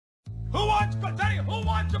Daddy, who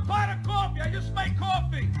wants a pot of coffee? I just made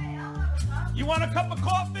coffee. You want a cup of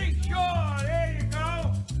coffee? Sure, there you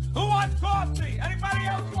go. Who wants coffee? Anybody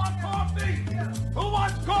else want coffee? Who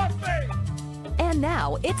wants coffee? And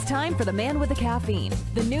now it's time for the man with the caffeine,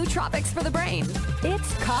 the new tropics for the brain.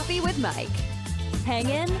 It's Coffee with Mike. Hang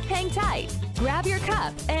in, hang tight, grab your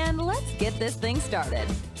cup, and let's get this thing started.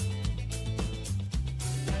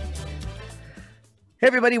 Hey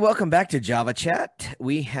everybody, welcome back to Java Chat.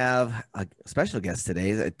 We have a special guest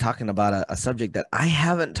today talking about a subject that I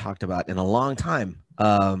haven't talked about in a long time.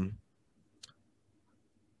 I'll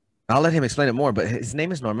let him explain it more, but his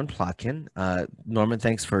name is Norman Plotkin. Norman,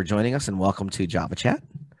 thanks for joining us and welcome to Java Chat.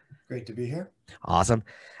 Great to be here. Awesome.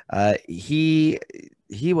 He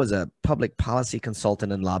was a public policy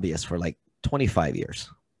consultant and lobbyist for like 25 years.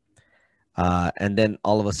 And then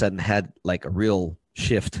all of a sudden had like a real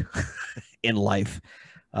shift in life.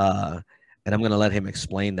 And I'm going to let him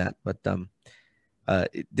explain that. But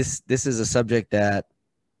this is a subject that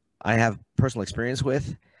I have personal experience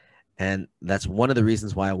with. And that's one of the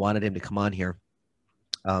reasons why I wanted him to come on here,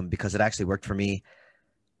 because it actually worked for me.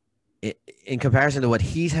 In comparison to what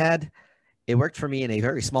he's had, it worked for me in a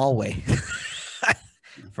very small way.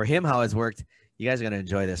 For him, how it's worked, you guys are going to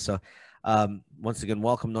enjoy this. So once again,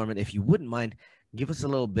 welcome, Norman. If you wouldn't mind, give us a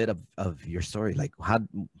little bit of your story. Like, how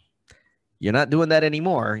you're not doing that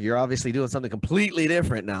anymore. You're obviously doing something completely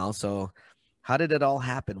different now. So how did it all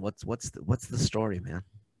happen? What's the story, man?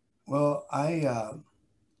 Well, I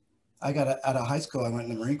got out of high school. I went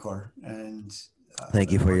in the Marine Corps, and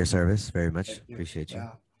thank you for your service. Very much appreciate you.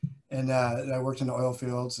 Yeah. And I worked in the oil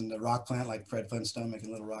fields and the rock plant, like Fred Flintstone,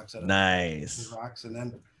 making little rocks out of nice rocks. And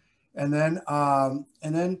then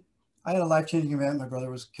I had a life-changing event. My brother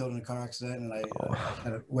was killed in a car accident, and I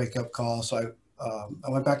had a wake-up call. So I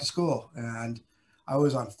went back to school, and I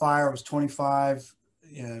was on fire. I was 25,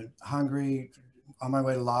 hungry, on my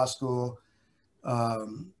way to law school.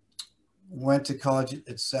 Went to college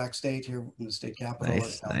at Sac State here in the state capital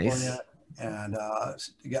of California, and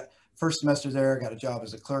got first semester there. Got a job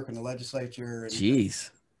as a clerk in the legislature. And, jeez,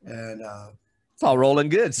 and it's all rolling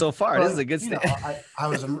good so far. This is a good state. I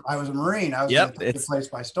was a Marine. I was yep, the place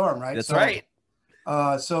by storm, right? That's right.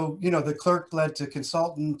 So the clerk led to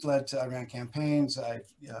consultant, I ran campaigns. I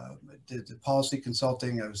did the policy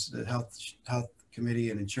consulting. I was the health committee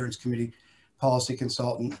and insurance committee policy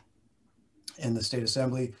consultant in the state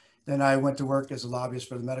assembly. Then I went to work as a lobbyist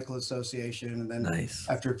for the Medical Association. And then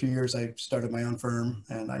after a few years, I started my own firm,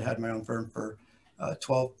 and I had my own firm for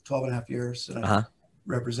 12 and a half years. And I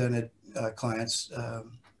represented clients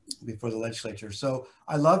before the legislature. So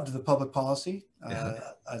I loved the public policy.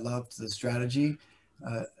 I loved the strategy.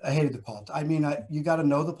 I hated the politics. I mean, you got to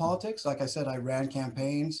know the politics. Like I said, I ran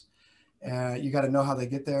campaigns, and you got to know how they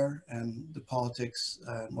get there and the politics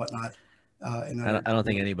and whatnot. I don't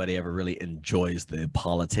think anybody ever really enjoys the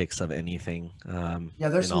politics of anything.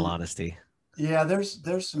 There's in all honesty. Yeah, there's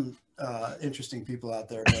some interesting people out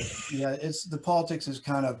there, but yeah, it's the politics is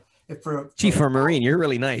kind of Chief for a Marine. You're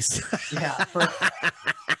really nice. Yeah. For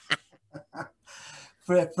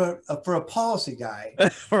a policy guy.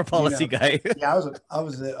 For a policy guy. Yeah, I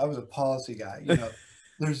was a policy guy.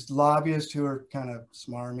 There's lobbyists who are kind of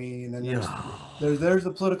smarmy, and then there's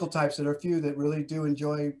the political types that are few that really do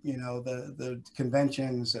enjoy, the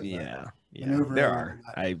conventions. And there are.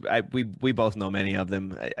 We both know many of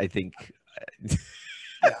them. I think.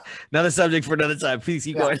 Another subject for another time. Please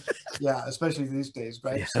keep going. Yeah, especially these days,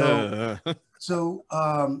 right? So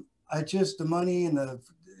I just the money and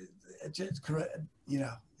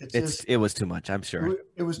it was too much. I'm sure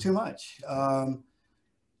it was too much,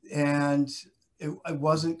 and it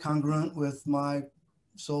wasn't congruent with my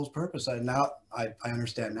soul's purpose. I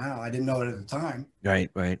understand now. I didn't know it at the time.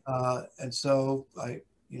 Right. And so I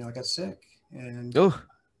got sick, and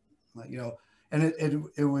and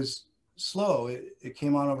it was slow. It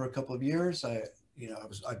came on over a couple of years. I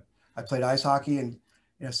played ice hockey, and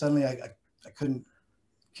suddenly I couldn't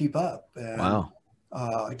keep up. And,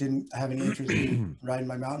 I didn't have any interest in riding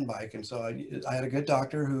my mountain bike, and so I had a good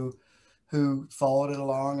doctor who followed it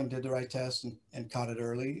along and did the right tests and caught it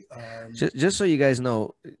early. Just so you guys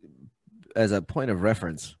know, as a point of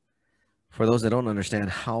reference, for those that don't understand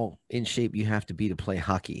how in shape you have to be to play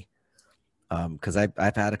hockey, because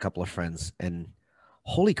I've had a couple of friends, and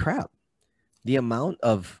holy crap, the amount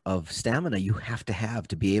of stamina you have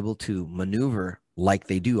to be able to maneuver like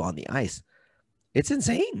they do on the ice, it's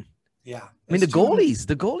insane. Yeah. I mean, the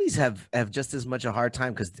goalies have just as much a hard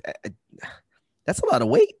time, because that's a lot of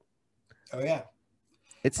weight. Oh yeah.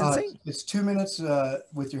 It's insane. It's 2 minutes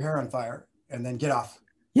with your hair on fire, and then get off.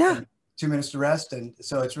 Yeah. And 2 minutes to rest. And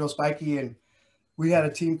so it's real spiky. And we had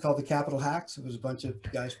a team called the Capitol Hacks. It was a bunch of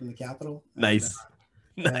guys from the Capitol. Nice.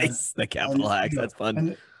 Nice. The Capitol Hacks. That's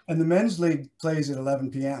fun. And the men's league plays at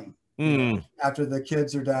 11 p.m. After the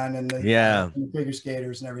kids are done and the figure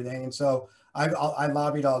skaters and everything. And so I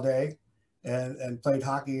lobbied all day and played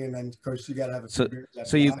hockey. And then of course you got to have a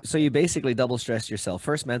so you basically double stressed yourself,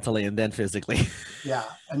 first mentally and then physically. Yeah.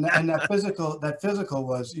 And that physical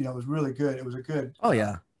was, was really good. It was a good,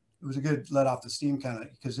 it was a good let off the steam kind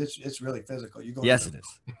of, because it's really physical. You go. Yes, it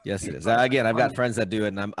is. Yes, it is. Again, I've got friends that do it,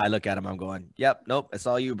 and I look at them. I'm going, "Yep, nope, it's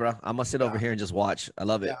all you, bro. I'm gonna sit over here and just watch. I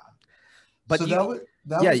love it." Yeah. But so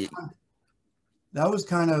that was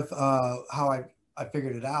kind of how I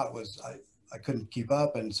figured it out. Was I couldn't keep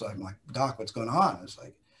up, and so I'm like, "Doc, what's going on?" It's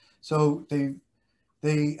like, so they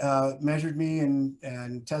measured me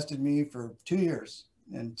and tested me for 2 years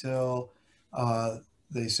until.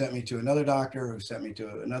 They sent me to another doctor who sent me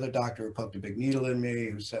to another doctor who poked a big needle in me,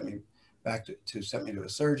 who sent me back to sent me to a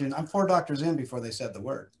surgeon. I'm 4 doctors in before they said the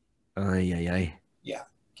word. Yeah,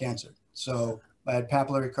 cancer. So I had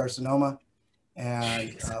papillary carcinoma,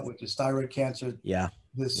 and which is thyroid cancer. Yeah.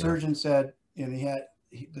 The surgeon said, and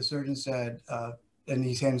the surgeon said, and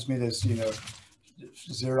he hands me this,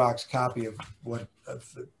 Xerox copy of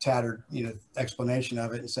the tattered, explanation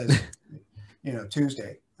of it, and says,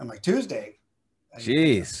 Tuesday. I'm like, Tuesday.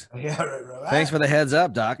 Jeez. Yeah. Right. Thanks for the heads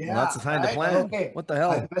up, Doc. Yeah, lots of time to plan. Okay. What the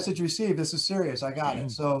hell? Message received. This is serious. I got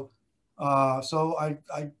it. So I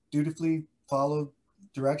dutifully followed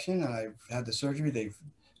direction, and I had the surgery. They've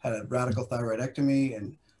had a radical thyroidectomy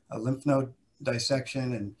and a lymph node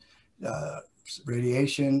dissection and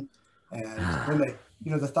radiation. And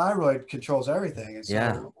when the thyroid controls everything. And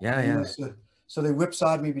so, so they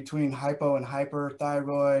whipsawed me between hypo and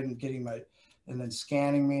hyperthyroid and then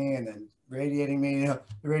scanning me and then radiating me. The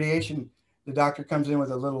radiation, the doctor comes in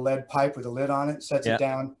with a little lead pipe with a lid on it, sets it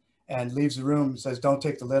down, and leaves the room and says, "Don't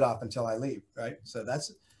take the lid off until I leave." Right. So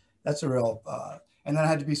that's a real. And then I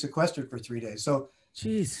had to be sequestered for 3 days. So,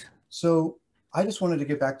 So I just wanted to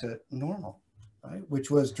get back to normal, right? Which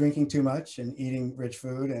was drinking too much and eating rich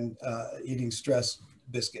food and eating stress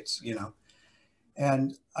biscuits,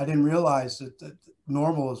 And I didn't realize that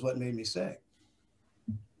normal is what made me sick.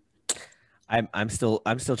 I'm still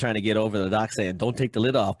trying to get over the doc saying, "Don't take the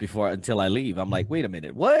lid off until I leave." I'm like, wait a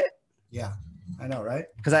minute, what? Yeah, I know, right?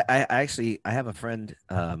 Because I have a friend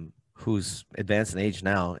who's advanced in age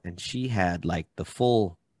now, and she had the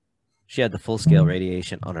full scale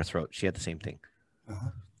radiation on her throat. She had the same thing,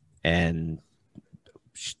 and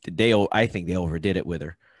I think they overdid it with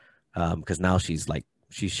her, because now she's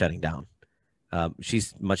shutting down.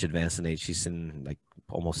 She's much advanced in age. She's in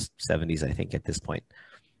almost 70s, I think, at this point.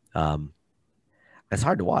 It's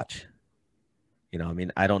hard to watch.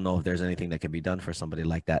 I don't know if there's anything that can be done for somebody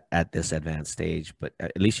like that at this advanced stage, but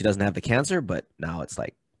at least she doesn't have the cancer. But now it's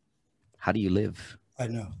how do you live? I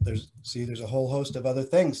know there's a whole host of other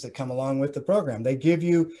things that come along with the program. They give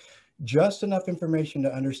you just enough information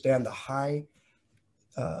to understand the high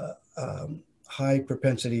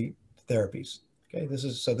propensity therapies. Okay. This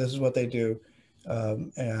is what they do.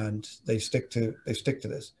 And they stick to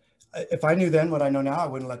this. If I knew then what I know now, I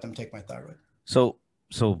wouldn't let them take my thyroid.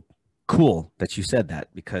 So cool that you said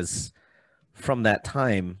that, because from that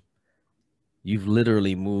time, you've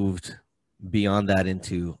literally moved beyond that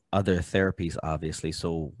into other therapies, obviously.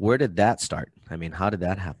 So where did that start? How did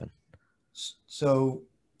that happen? So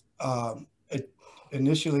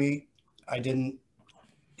initially, I didn't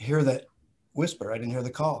hear that whisper. I didn't hear the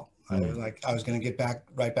call. I was going to get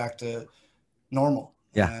right back to normal.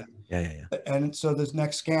 Yeah. And so this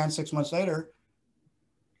next scan 6 months later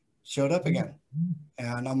showed up again.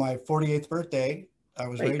 And on my 48th birthday, I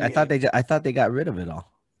was radiated. I thought they got rid of it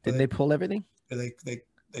all. Didn't they pull everything? They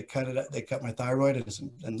cut it. They cut my thyroid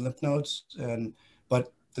and lymph nodes.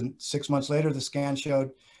 But then 6 months later, the scan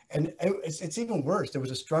showed, and it's even worse. There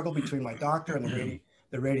was a struggle between my doctor and the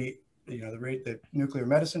nuclear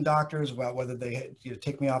medicine doctors about whether they had,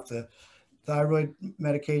 take me off the thyroid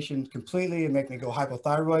medication completely and make me go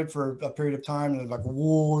hypothyroid for a period of time. And like,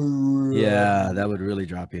 whoa. Yeah, that would really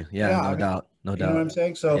drop you. Yeah, no doubt. No doubt. You know what I'm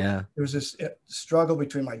saying? So there was this struggle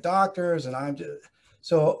between my doctors, and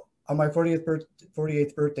so on my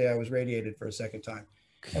 48th birthday, I was radiated for a second time.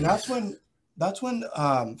 And that's when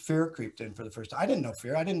fear creeped in for the first time. I didn't know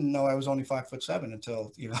fear. I didn't know I was only 5'7"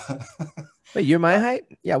 until, Wait, you're my height?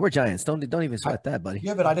 Yeah, we're giants. Don't even sweat that, buddy.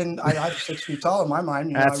 Yeah, but I'm 6 feet tall in my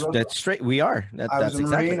mind. That's straight. We are. I was a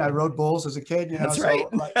Marine. I rode bulls as a kid. That's right.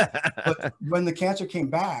 But when the cancer came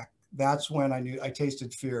back, that's when I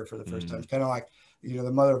tasted fear for the first time. It's kind of like,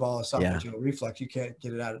 the mother of all esophageal reflux. You can't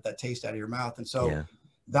get that taste out of your mouth. And so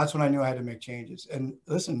that's when I knew I had to make changes. And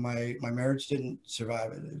listen, my marriage didn't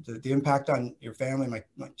survive it. The impact on your family, my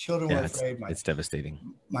children were afraid. It's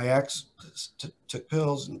devastating. My ex took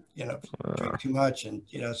pills and, drank too much. And,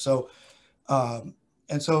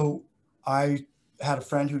 and so I had a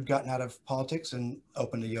friend who'd gotten out of politics and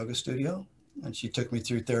opened a yoga studio. And she took me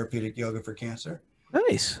through therapeutic yoga for cancer.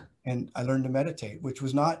 Nice. And I learned to meditate, which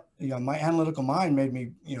was not, my analytical mind made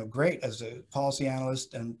me, great as a policy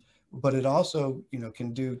analyst. But it also,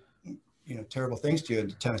 can do, terrible things to you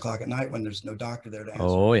at 10 o'clock at night when there's no doctor there to answer.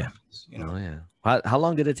 Oh yeah. Oh yeah. How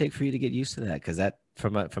long did it take for you to get used to that? Because that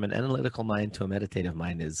from an analytical mind to a meditative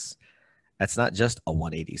mind that's not just a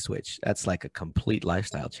 180 switch. That's like a complete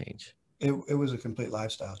lifestyle change. It was a complete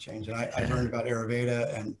lifestyle change. And I learned about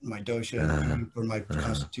Ayurveda and my dosha for my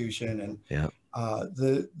constitution. And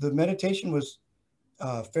the meditation was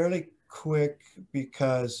fairly quick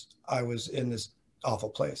because I was in this awful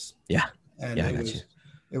place. Yeah. And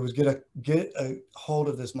it was get a hold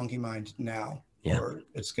of this monkey mind now, or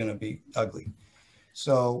it's going to be ugly.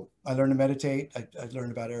 So I learned to meditate. I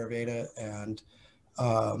learned about Ayurveda, and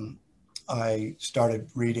I started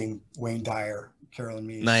reading Wayne Dyer, Carolyn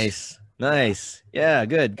Meese. Nice. Yeah.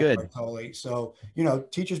 Good. Totally. So,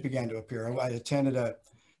 teachers began to appear. I attended a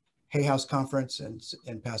Hay House conference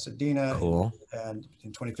in Pasadena. Cool. And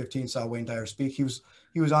in 2015 saw Wayne Dyer speak. He was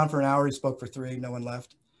on for an hour. He spoke for 3. No one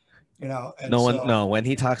left. And when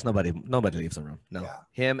he talks, nobody leaves the room. No. Yeah.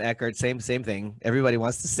 Him, Eckhart, same thing. Everybody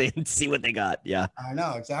wants to say and see what they got. Yeah. I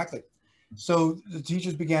know, exactly. So the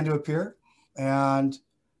teachers began to appear, and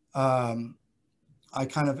I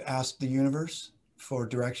kind of asked the universe for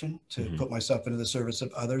direction to put myself into the service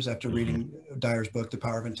of others after reading Dyer's book, The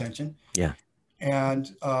Power of Intention. Yeah.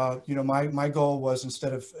 And, my goal was,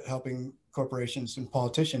 instead of helping corporations and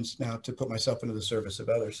politicians, now to put myself into the service of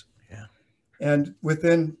others. Yeah. And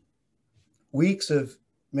within weeks of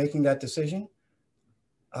making that decision,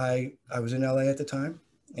 I was in LA at the time,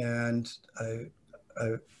 and I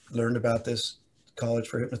learned about this college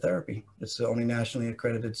for hypnotherapy. It's the only nationally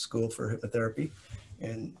accredited school for hypnotherapy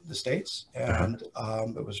in the States. And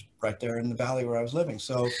it was right there in the valley where I was living.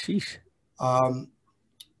 So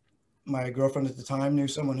my girlfriend at the time knew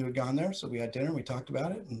someone who had gone there. So we had dinner, we talked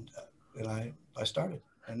about it, and I started.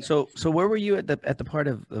 And so where were you at the part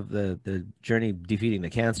of the journey defeating the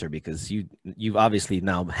cancer? Because you've obviously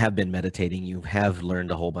now have been meditating. You have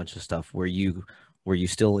learned a whole bunch of stuff. Were you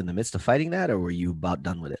still in the midst of fighting that, or were you about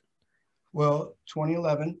done with it? Well,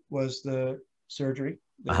 2011 was the surgery,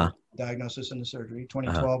 the diagnosis and the surgery.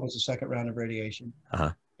 2012 was the second round of radiation.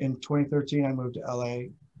 In 2013, I moved to LA,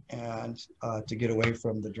 and to get away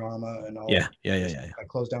from the drama and all. Yeah. I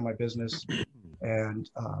closed down my business and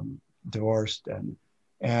divorced,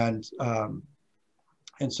 and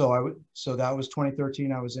so that was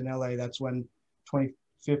 2013. I was in LA. That's when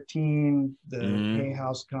 2015, the Hay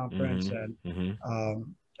House conference and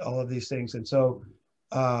all of these things. And so,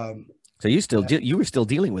 so you were still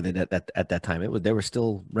dealing with it at that time. There were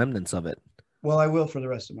still remnants of it. Well, I will for the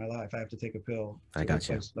rest of my life. I have to take a pill. I got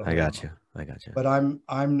you. But I'm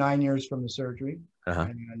 9 years from the surgery,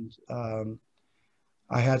 and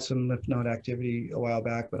I had some lymph node activity a while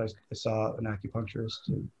back, but I saw an acupuncturist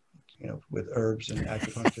who, with herbs and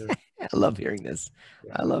acupuncture. I love hearing this.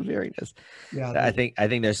 Yeah. I love hearing this. Yeah, I think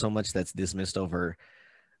there's so much that's dismissed over.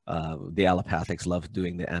 The allopathics love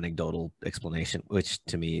doing the anecdotal explanation, which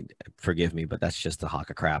to me, forgive me, but that's just a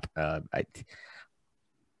hawk of crap.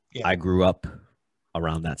 I grew up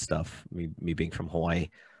around that stuff. Me being from Hawaii,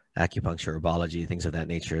 acupuncture, herbology, things of that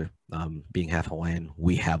nature. Being half Hawaiian,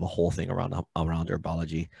 we have a whole thing around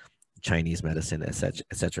herbology, Chinese medicine, et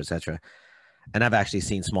cetera. And I've actually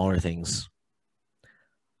seen smaller things.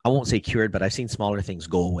 I won't say cured, but I've seen smaller things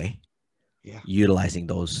go away. Yeah. Utilizing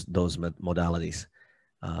those modalities.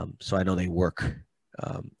 So I know they work.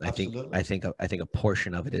 I think a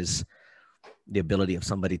portion of it is the ability of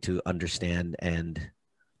somebody to understand and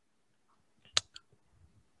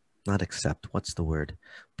not accept. What's the word?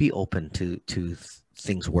 Be open to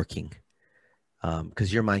things working.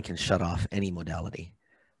 Because your mind can shut off any modality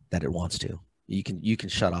that it wants to. You can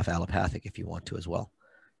shut off allopathic if you want to as well.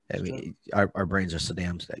 I mean, our brains are so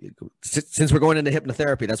damn. Since we're going into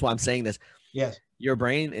hypnotherapy, that's why I'm saying this. Yes. Your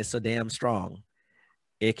brain is so damn strong.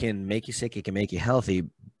 It can make you sick. It can make you healthy.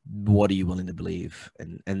 What are you willing to believe?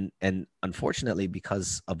 And unfortunately,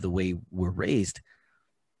 because of the way we're raised,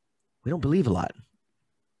 we don't believe a lot.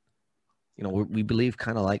 We believe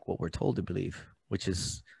kind of like what we're told to believe, which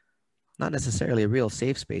is not necessarily a real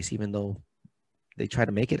safe space, even though they try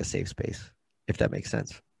to make it a safe space, if that makes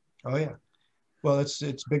sense. Oh yeah. Well, it's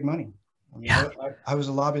big money. I mean, Yeah. I was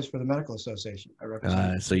a lobbyist for the Medical Association. I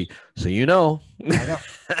represented. So you know. I know.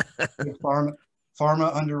 Big pharma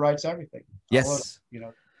underwrites everything. All of, Yes. you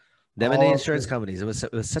know, Them and the all of insurance the, companies. It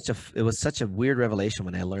was such a weird revelation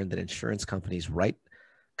when I learned that insurance companies write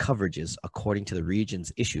coverages according to the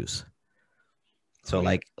region's issues. So Oh,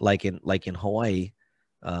 yeah. like in Hawaii,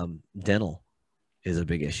 dental is a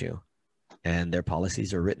big issue, and their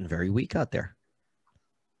policies are written very weak out there,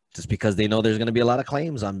 just because they know there's going to be a lot of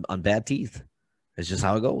claims on bad teeth. It's just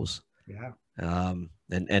how it goes. Yeah.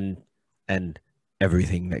 And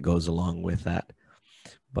everything that goes along with that.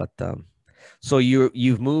 But so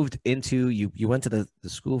you've moved into you went to the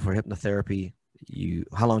school for hypnotherapy.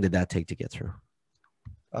 How long did that take to get through?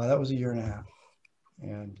 That was a year and a half.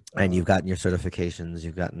 And You've gotten your certifications,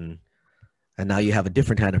 and now you have a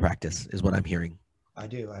different kind of practice, is what I'm hearing. I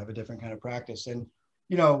do. I have a different kind of practice, and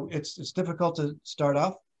you know, it's difficult to start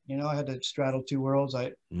off. You know, I had to straddle two worlds.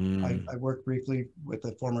 I worked briefly with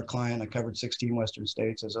a former client. I covered 16 Western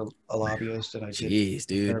states as a lobbyist, and I did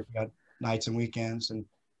therapy on nights and weekends, and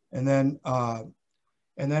then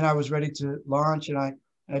I was ready to launch, and I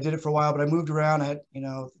did it for a while, but I moved around. I had, you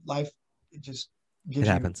know, life, it just gives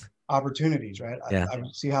you opportunities, right? Yeah. I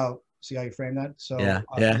see how you frame that. So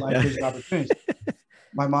life gives you opportunities.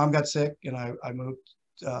 My mom got sick, and I moved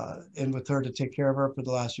in with her to take care of her for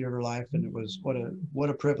the last year of her life, and it was what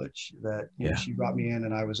a privilege that you know, she brought me in,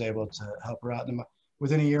 and I was able to help her out. And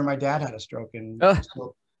within a year, my dad had a stroke, and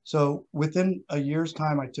so within a year's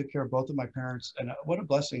time, I took care of both of my parents, and what a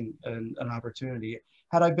blessing and an opportunity.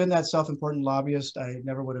 Had I been that self-important lobbyist, I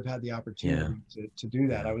never would have had the opportunity to do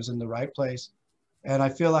that. I was in the right place, and I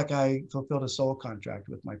feel like I fulfilled a soul contract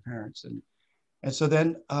with my parents, and so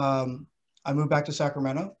then I moved back to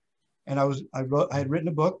Sacramento, and I had written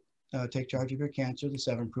a book, Take Charge of Your Cancer: The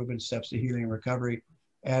 7 Proven Steps to Healing and Recovery,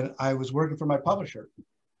 and I was working for my publisher.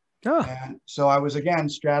 And so I was, again,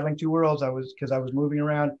 straddling two worlds. Because I was moving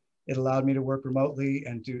around. It allowed me to work remotely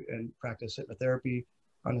and practice hypnotherapy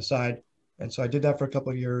on the side. And so I did that for a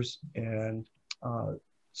couple of years. And I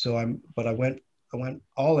went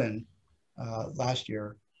all in last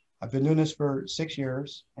year. I've been doing this for 6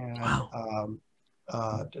 years, and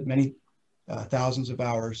many thousands of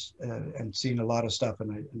hours, and seen a lot of stuff,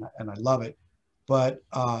 and I love it. But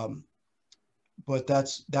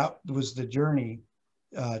that was the journey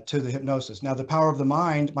to the hypnosis. Now, the power of the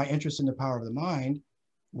mind, my interest in the power of the mind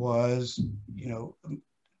was, you know,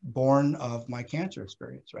 born of my cancer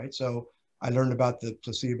experience, right? So I learned about the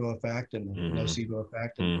placebo effect and the nocebo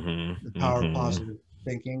effect and the power of positive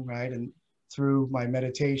thinking, right? And through my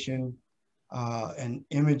meditation and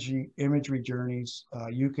imagery journeys,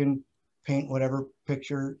 you can paint whatever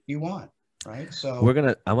picture you want, right? So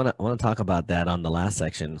I want to talk about that on the last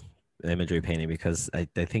section, imagery painting, because I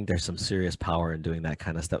think there's some serious power in doing that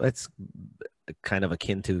kind of stuff. It's kind of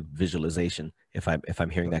akin to visualization, if I'm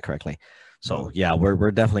hearing that correctly. So yeah,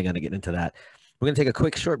 we're definitely going to get into that. We're going to take a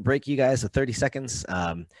quick short break, you guys, of 30 seconds.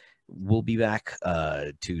 We'll be back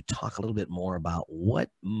to talk a little bit more about what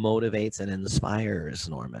motivates and inspires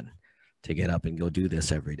Norman to get up and go do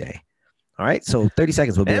this every day. All right, so 30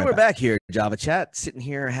 seconds. We'll be right back here, Java Chat, sitting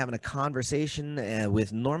here having a conversation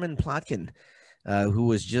with Norman Plotkin, who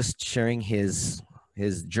was just sharing his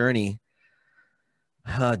journey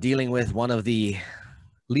dealing with one of the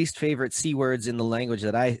least favorite C words in the language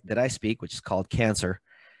that I speak, which is called cancer.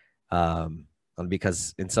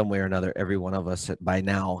 Because in some way or another, every one of us by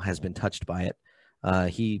now has been touched by it.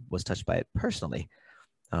 He was touched by it personally,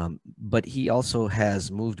 but he also has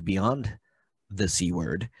moved beyond the C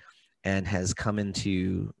word and has come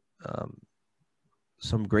into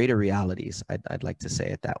some greater realities. I'd like to say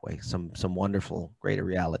it that way. Some wonderful greater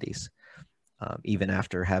realities, even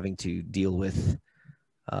after having to deal with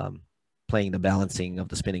playing the balancing of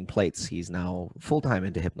the spinning plates. He's now full-time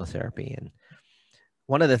into hypnotherapy. And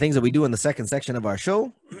one of the things that we do in the second section of our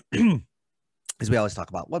show is we always talk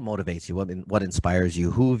about what motivates you, what inspires you,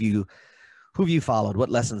 who have you followed, what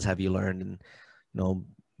lessons have you learned, and you know,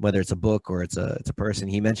 whether it's a book or it's a person.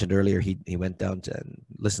 He mentioned earlier he went down to and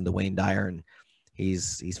listened to Wayne Dyer, and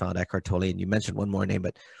he's found Eckhart Tolle, and you mentioned one more name,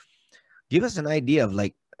 but give us an idea of,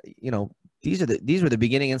 like, you know, these were the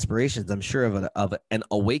beginning inspirations, I'm sure, of an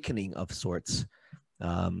awakening of sorts.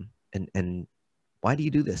 And why do you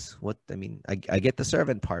do this? I get the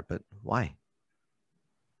servant part, but why?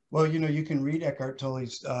 Well, you know, you can read Eckhart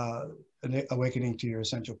Tolle's Awakening to Your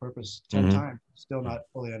Essential Purpose 10 times, still not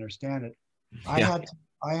fully understand it.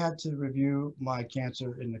 I had to review my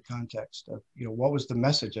cancer in the context of, you know, what was the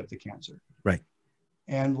message of the cancer? Right.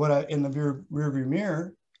 And in the rearview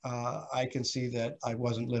mirror, I can see that I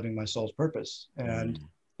wasn't living my soul's purpose. And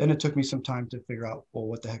then it took me some time to figure out, well,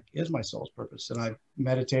 what the heck is my soul's purpose? And I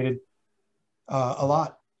meditated a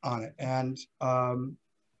lot on it. And,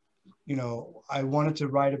 you know, I wanted to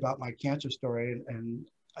write about my cancer story, and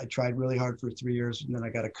I tried really hard for 3 years, and then I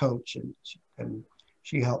got a coach, and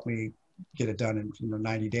she helped me get it done in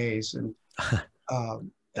 90 days. And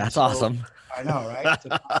that's awesome. I know, right? It's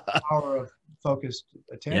the power of focused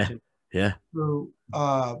attention. Yeah. So,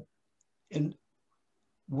 and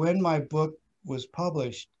when my book was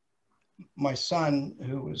published, my son,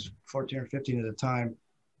 who was 14 or 15 at the time,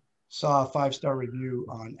 saw a 5-star review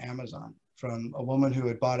on Amazon from a woman who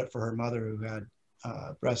had bought it for her mother who had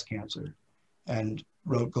breast cancer, and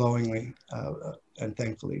wrote glowingly and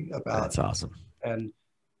thankfully about That's awesome. And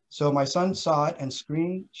so my son saw it and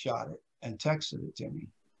screenshot it and texted it to me.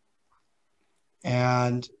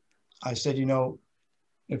 And I said, you know,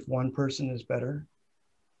 if one person is better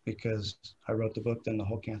because I wrote the book, then the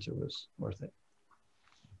whole cancer was worth it.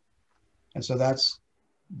 And so that's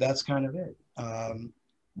kind of it.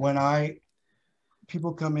 When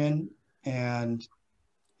people come in, and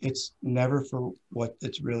it's never for what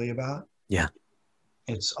it's really about. Yeah.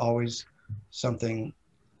 It's always something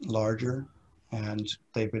larger, and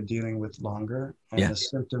they've been dealing with longer. And the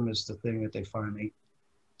symptom is the thing that they finally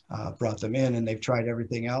brought them in, and they've tried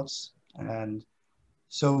everything else. And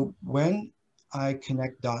so when I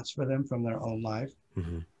connect dots for them from their own life,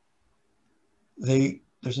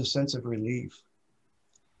 there's a sense of relief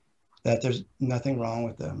that there's nothing wrong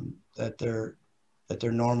with them, that they're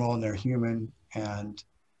normal and they're human, and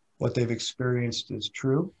what they've experienced is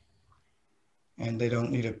true, and they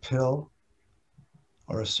don't need a pill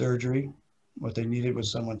or a surgery. What they needed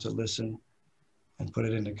was someone to listen and put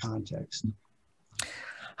it into context.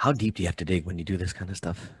 How deep do you have to dig when you do this kind of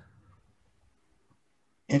stuff?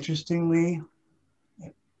 Interestingly,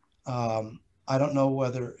 I don't know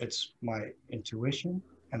whether it's my intuition,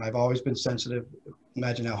 and I've always been sensitive.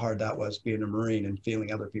 Imagine how hard that was, being a Marine and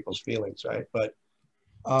feeling other people's feelings, right? But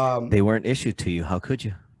they weren't issued to you. How could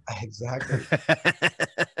you? Exactly.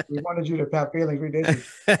 We wanted you to have feelings, we didn't.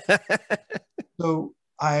 So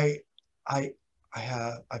I've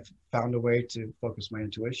found a way to focus my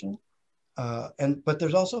intuition, but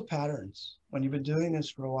there's also patterns. When you've been doing this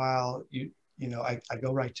for a while, I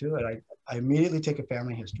go right to it. I immediately take a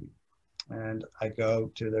family history, and I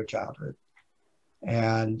go to their childhood,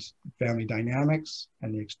 and family dynamics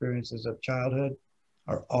and the experiences of childhood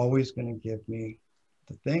are always going to give me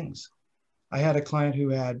the things. I had a client who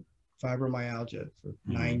had fibromyalgia for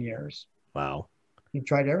 9 years. Wow. He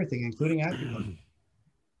tried everything, including acupuncture.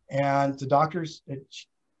 And the doctors,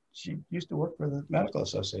 she used to work for the medical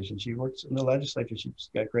association. She works in the legislature. She's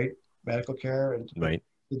got great medical care. And right.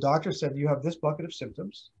 The doctor said, you have this bucket of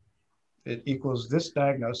symptoms. It equals this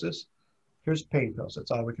diagnosis. Here's pain pills.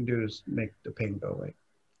 That's all we can do is make the pain go away.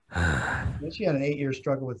 Then she had an 8-year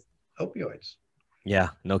struggle with opioids. Yeah,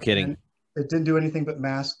 no kidding. And it didn't do anything but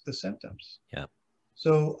mask the symptoms. Yeah.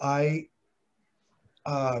 So I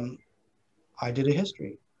did a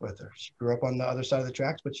history with her. She grew up on the other side of the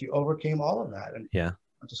tracks, but she overcame all of that, and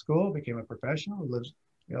went to school, became a professional, lives,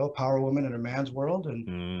 a power woman in a man's world,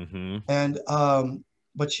 and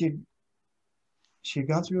but she'd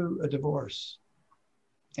gone through a divorce,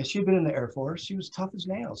 and she'd been in the Air Force. She was tough as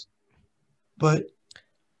nails, but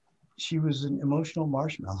she was an emotional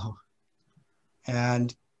marshmallow.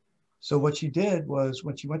 And so what she did was,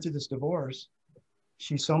 when she went through this divorce,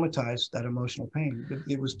 she somatized that emotional pain.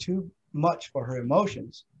 It was too much for her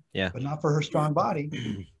emotions, but not for her strong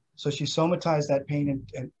body. So she somatized that pain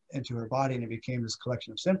into her body, and it became this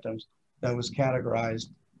collection of symptoms that was categorized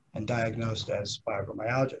and diagnosed as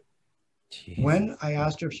fibromyalgia. Jeez. When I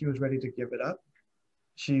asked her if she was ready to give it up,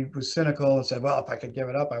 she was cynical and said, well, if I could give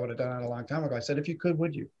it up, I would have done it a long time ago. I said, if you could,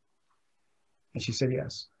 would you? And she said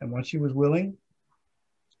yes. And once she was willing,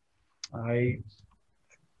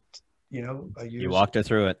 you walked her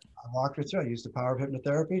through it. I walked her through it. I used the power of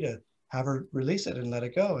hypnotherapy to have her release it and let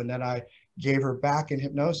it go. And then I gave her back in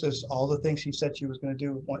hypnosis all the things she said she was going to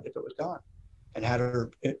do if it was gone, and had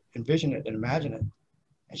her envision it and imagine it.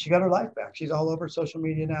 And she got her life back. She's all over social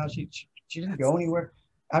media now. She didn't go anywhere.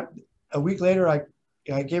 A week later, I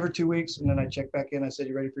gave her 2 weeks, and then I checked back in. I said,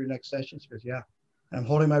 you ready for your next session? She goes, yeah. And I'm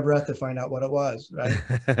holding my breath to find out what it was, right?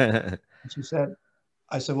 And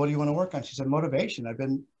I said, what do you want to work on? She said, motivation. I've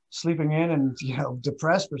been sleeping in and,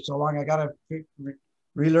 depressed for so long. I got to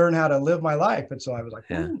relearn how to live my life. And so I was like,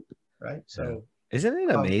 right. So isn't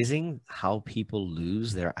it amazing how people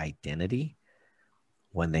lose their identity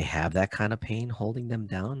when they have that kind of pain holding them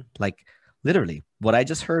down? Like, literally, what I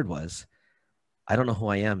just heard was, I don't know who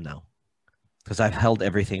I am now, because I've held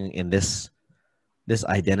everything in this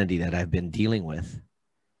identity that I've been dealing with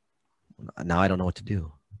now I don't know what to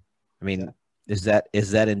do. I mean, Yeah.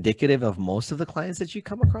 is that indicative of most of the clients that you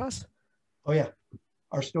come across? Oh yeah,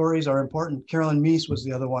 our stories are important. Carolyn Meese was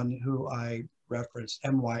the other one who I referenced,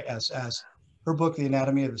 MYSS. Her book, The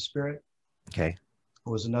Anatomy of the Spirit, Okay.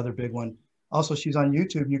 was another big one. Also, she's on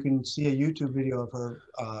YouTube. You can see a YouTube video of her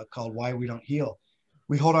called Why We Don't Heal.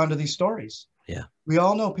 We hold on to these stories. Yeah. We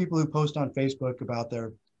all know people who post on Facebook about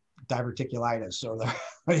their diverticulitis or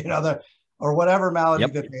their, or whatever malady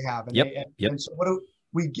Yep. that they have. And, Yep. and so what do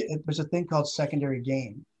we get? There's a thing called secondary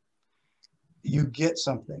gain. You get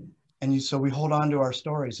something. And so we hold on to our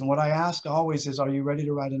stories. And what I ask always is, are you ready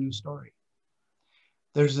to write a new story?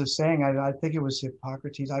 There's this saying, I think it was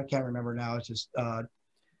Hippocrates, I can't remember now. It's just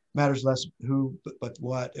matters less who, but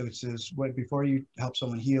what. It says, before you help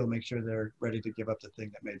someone heal, make sure they're ready to give up the thing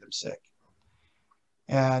that made them sick.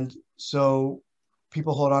 And so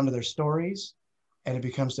people hold on to their stories and it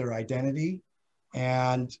becomes their identity.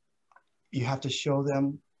 And you have to show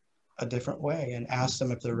them a different way and ask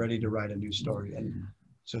them if they're ready to write a new story. And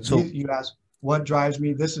so you ask, what drives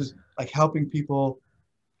me? This is like helping people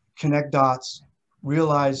connect dots,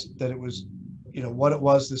 realize that it was, what it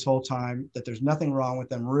was this whole time, that there's nothing wrong with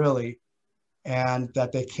them really, and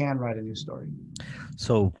that they can write a new story.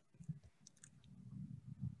 So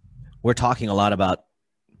we're talking a lot about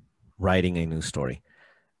writing a new story.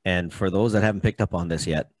 And for those that haven't picked up on this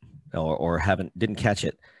yet, or didn't catch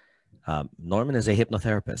it, Norman is a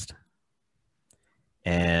hypnotherapist.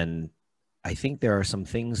 And I think there are some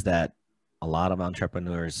things that a lot of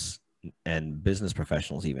entrepreneurs and business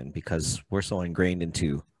professionals, even because we're so ingrained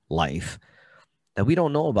into life, that we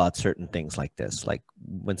don't know about certain things like this. Like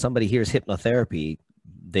when somebody hears hypnotherapy,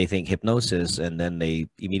 they think hypnosis, and then they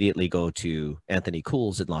immediately go to Anthony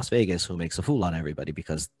Cools in Las Vegas, who makes a fool out of everybody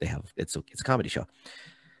because it's a comedy show.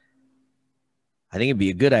 I think it'd be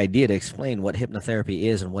a good idea to explain what hypnotherapy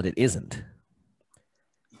is and what it isn't,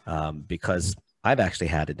 because I've actually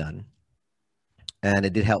had it done, and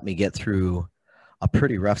it did help me get through a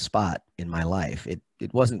pretty rough spot in my life.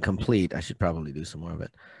 It wasn't complete. I should probably do some more of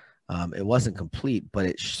it. It wasn't complete, but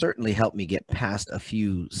it certainly helped me get past a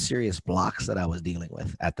few serious blocks that I was dealing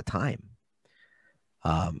with at the time.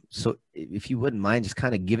 So if you wouldn't mind just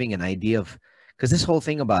kind of giving an idea of, because this whole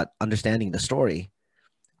thing about understanding the story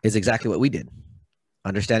is exactly what we did.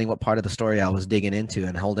 Understanding what part of the story I was digging into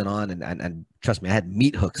and holding on. And trust me, I had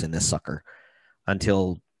meat hooks in this sucker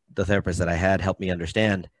until the therapist that I had helped me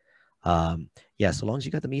understand. Yeah, so long as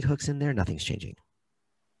you got the meat hooks in there, nothing's changing.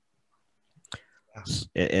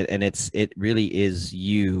 And it really is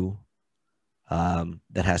you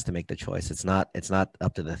that has to make the choice. It's not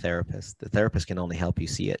up to the therapist. The therapist can only help you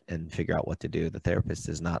see it and figure out what to do. The therapist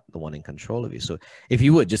is not the one in control of you. So if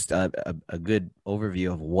you would, just a good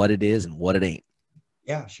overview of what it is and what it ain't.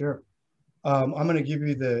 Yeah, sure. I'm going to give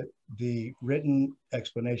you the written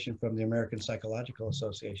explanation from the American Psychological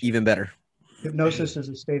Association. Even better. Hypnosis is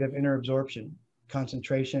a state of inner absorption,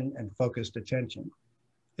 concentration, and focused attention.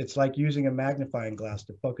 It's like using a magnifying glass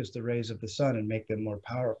to focus the rays of the sun and make them more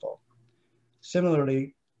powerful.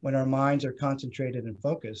 Similarly, when our minds are concentrated and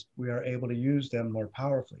focused, we are able to use them more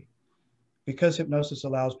powerfully. Because hypnosis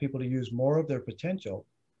allows people to use more of their potential,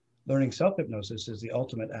 learning self-hypnosis is the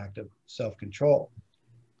ultimate act of self-control.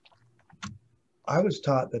 I was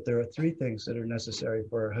taught that there are 3 things that are necessary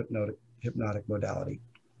for a hypnotic modality.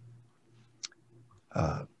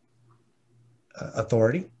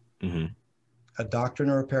 Authority, Mm-hmm. a doctrine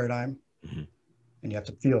or a paradigm, Mm-hmm. and you have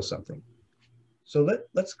to feel something. So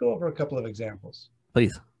let's go over a couple of examples.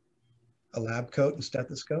 Please. A lab coat and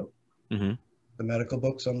stethoscope, Mm-hmm. the medical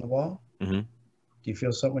books on the wall. Mm-hmm. Do you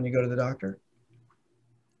feel something when you go to the doctor?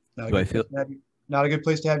 Do I feel? Not a good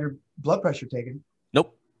place to have your blood pressure taken.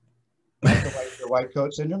 Nope. Right? The white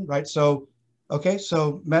coat syndrome, right? So, okay,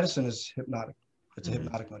 so medicine is hypnotic. It's a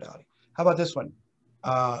hypnotic modality. How about this one?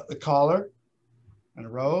 The collar and a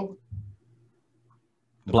robe.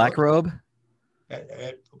 Black robe?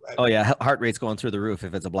 Oh, Oh, yeah. Heart rate's going through the roof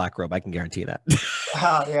if it's a black robe. I can guarantee that.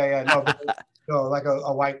 yeah. No, like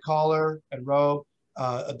a white collar and robe.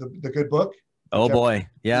 The good book. Oh, boy.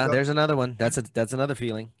 Yeah, there's another one. That's another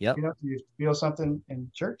feeling. Yep. Do you feel something in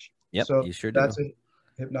church? Yep, So you sure do. that's a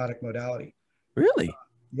hypnotic modality. Really?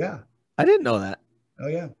 Yeah. I didn't know that. Oh,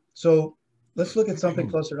 yeah. So let's look at something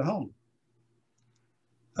closer to home.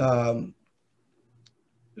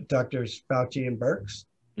 Doctors Fauci and Birx,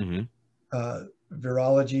 Mm-hmm.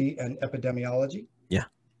 virology and epidemiology. Yeah.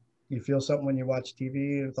 You feel something when you watch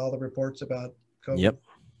TV with all the reports about COVID?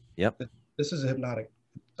 Yep. This is a hypnotic.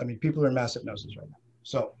 I mean, people are in mass hypnosis right now.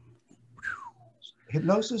 So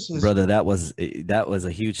hypnosis is... Brother, that was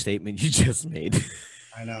a huge statement you just made.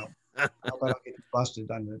 I know. hope I don't get busted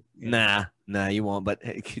on the. You know. Nah, you won't. But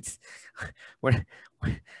we're,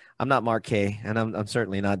 I'm not Mark Kay, and I'm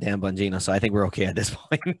certainly not Dan Bongino, so I think we're okay at this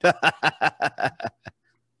point.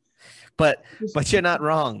 But you're not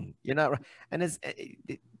wrong. You're not wrong. And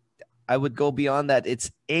I would go beyond that.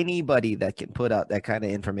 It's anybody that can put out that kind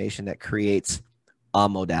of information that creates a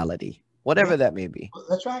modality, whatever that may be.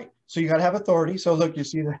 That's right. So you got to have authority. So look, you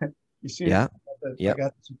see that. You see. Yeah. I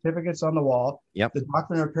got the certificates on the wall. Yep. The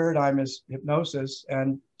doctrine or paradigm is hypnosis,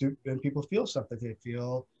 and people feel something. They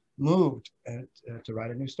feel moved and to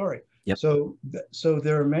write a new story. Yep. So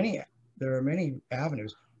there are many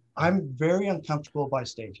avenues. I'm very uncomfortable by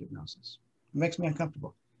stage hypnosis. It makes me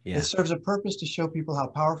uncomfortable. Yeah. It serves a purpose to show people how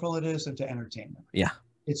powerful it is and to entertain them. Yeah.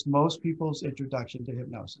 It's most people's introduction to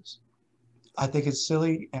hypnosis. I think it's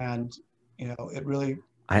silly, and it really.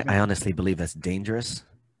 I honestly believe that's dangerous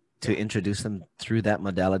to introduce them through that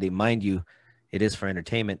modality. Mind you, it is for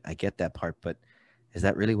entertainment. I get that part, but is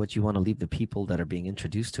that really what you want to leave the people that are being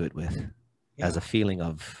introduced to it with as a feeling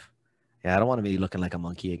of, I don't want to be looking like a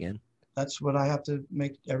monkey again. That's what I have to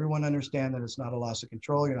make everyone understand, that it's not a loss of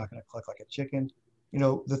control. You're not going to cluck like a chicken.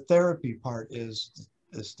 The therapy part is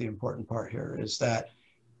the important part here, is that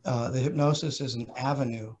the hypnosis is an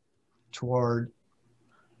avenue toward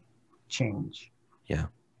change. Yeah.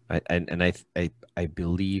 I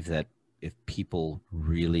believe that if people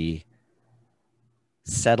really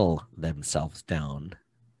settle themselves down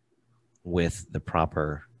with the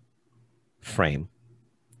proper frame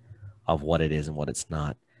of what it is and what it's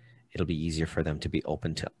not, it'll be easier for them to be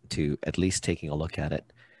open to at least taking a look at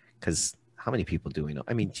it. Because how many people do we know?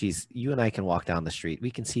 I mean, geez, you and I can walk down the street.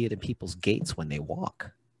 We can see it in people's gaits when they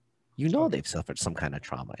walk. They've suffered some kind of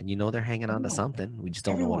trauma, and they're hanging on to something. We just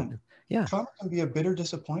don't know what it is. Yeah. Trauma can be a bitter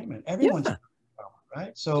disappointment. Everyone's trauma,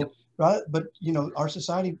 right? So, but our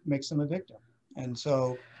society makes them a victim. And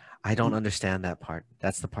so I don't understand that part.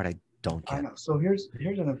 That's the part I don't get. I know. So here's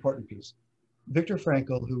an important piece. Viktor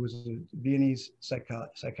Frankl, who was a Viennese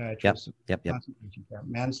psychiatrist, concentration camp.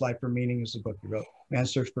 Man's Life for Meaning is the book he wrote.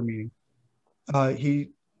 Man's Search for Meaning.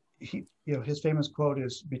 His famous quote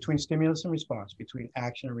is, between stimulus and response, between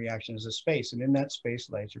action and reaction is a space, and in that space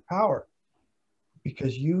lays your power,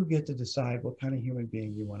 because you get to decide what kind of human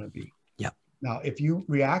being you want to be. Yeah. Now, if you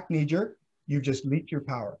react knee-jerk, you just leak your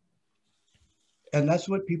power. And that's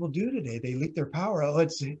what people do today. They leak their power. Oh,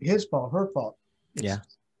 it's his fault, her fault. It's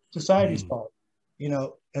society's fault.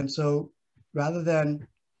 And so rather than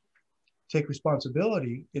take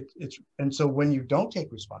responsibility, and so when you don't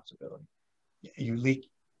take responsibility, you leak.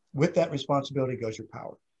 With that responsibility goes your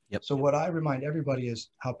power. Yep. So what I remind everybody is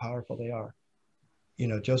how powerful they are.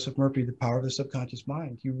 Joseph Murphy, The Power of the Subconscious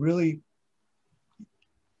Mind. You really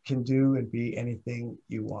can do and be anything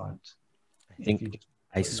you want.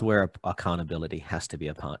 I swear accountability has to be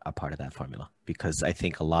a part of that formula, because I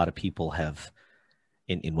think a lot of people have,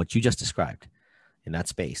 in what you just described, in that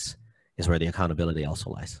space, is where the accountability also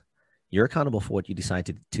lies. You're accountable for what you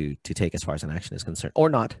decide to take as far as an action is concerned, or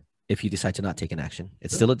not. If you decide to not take an action,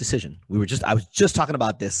 it's still a decision. I was just talking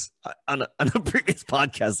about this on a previous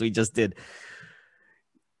podcast we just did.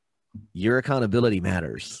 Your accountability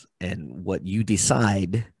matters, and what you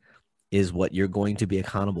decide is what you're going to be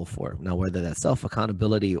accountable for. Now, whether that's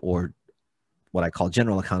self-accountability or what I call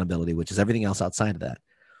general accountability, which is everything else outside of that,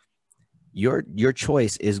 your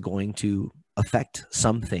choice is going to affect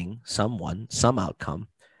something, someone, some outcome,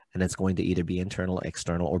 and it's going to either be internal,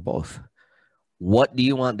 external, or both. What do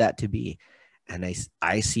you want that to be? And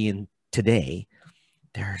I see in today,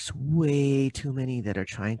 there's way too many that are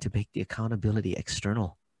trying to make the accountability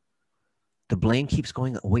external. The blame keeps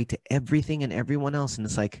going away to everything and everyone else. And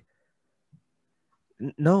it's like,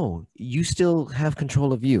 no, you still have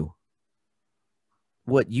control of you.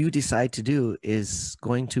 What you decide to do is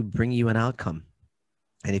going to bring you an outcome.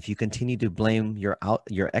 And if you continue to blame your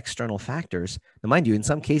external factors, now mind you, in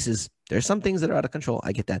some cases, there's some things that are out of control.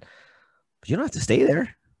 I get that. But you don't have to stay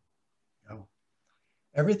there. No.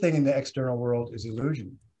 Everything in the external world is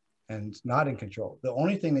illusion and not in control. The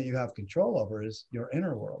only thing that you have control over is your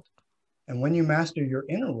inner world. And when you master your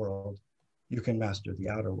inner world, you can master the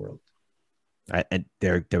outer world. And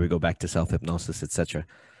there we go back to self-hypnosis, etc.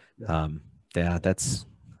 That's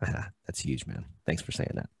huge, man. Thanks for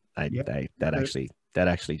saying that. That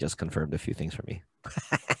actually just confirmed a few things for me.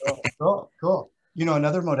 Cool.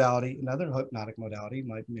 Another modality, another hypnotic modality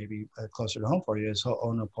might maybe closer to home for you is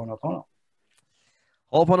Ho'oponopono.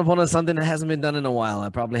 Ho'oponopono is something that hasn't been done in a while. I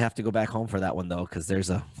probably have to go back home for that one, though, because there's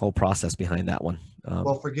a whole process behind that one.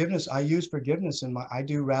 Well, forgiveness. I use forgiveness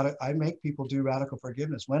I make people do radical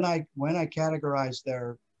forgiveness when I categorize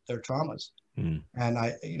their traumas. And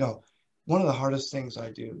one of the hardest things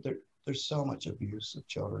I do, there's so much abuse of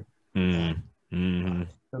children. Mm-hmm.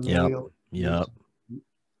 Familial Yep. abuse.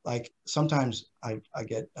 Like sometimes I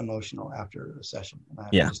get emotional after a session, and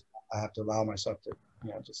I have to allow myself to,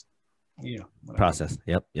 just, Process.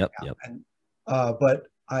 Yep. And but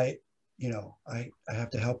I have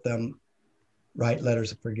to help them write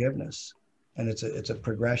letters of forgiveness, and it's a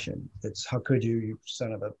progression. It's how could you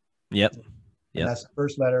son of a. Yep. And that's the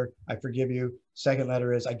first letter. I forgive you. Second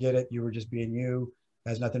letter is I get it. You were just being you. It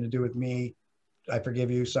has nothing to do with me. I forgive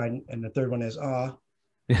you. Sign. And the third one is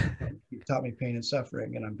you taught me pain and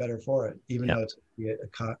suffering, and I'm better for it, even though it's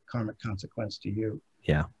a karmic consequence to you.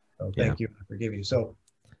 Yeah. So thank you. I forgive you. So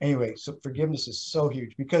anyway, so forgiveness is so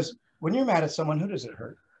huge, because when you're mad at someone, who does it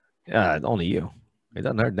hurt? Only you. It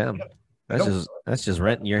doesn't hurt them. That's just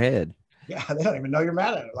rent in your head. Yeah, they don't even know you're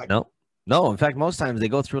mad at it. Like, no. In fact, most times they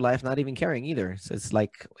go through life not even caring either. So it's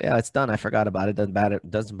like, yeah, it's done. I forgot about it.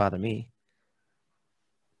 Doesn't bother me.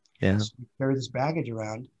 Yeah. So you carry this baggage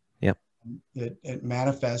around. Yep. It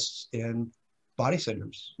manifests in body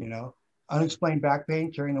syndromes. Unexplained back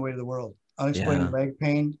pain, carrying the weight of the world. Unexplained leg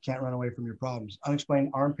pain, can't run away from your problems.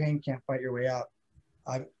 Unexplained arm pain, can't fight your way out.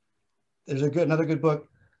 There's another good book,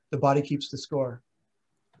 The Body Keeps the Score.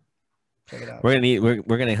 Check it out. We're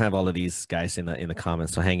gonna have all of these guys in the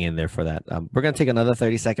comments, so hang in there for that. We're gonna take another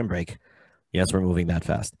 30-second break. Yes, we're moving that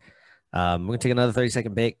fast. We're gonna take another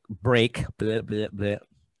 30-second break. Blah, blah, blah.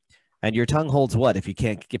 And your tongue holds what if you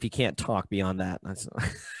can't talk beyond that?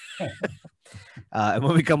 And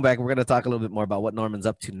when we come back, we're gonna talk a little bit more about what Norman's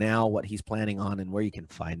up to now, what he's planning on, and where you can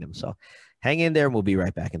find him. So hang in there, and we'll be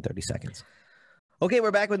right back in 30 seconds. Okay,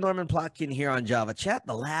 we're back with Norman Plotkin here on Java Chat,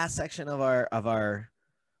 the last section of our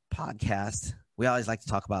podcast. We always like to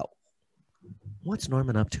talk about what's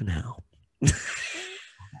Norman up to now.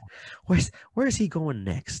 Where's he going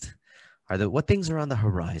next? What things are on the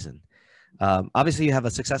horizon? Obviously, you have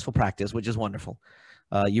a successful practice, which is wonderful.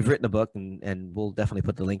 You've written a book, and we'll definitely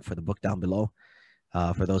put the link for the book down below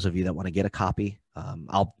for those of you that want to get a copy.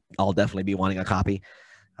 I'll definitely be wanting a copy,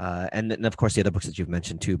 and then of course the other books that you've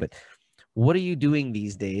mentioned too. But what are you doing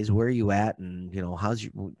these days? Where are you at? And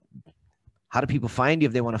how do people find you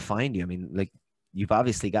if they want to find you? I mean, like, you've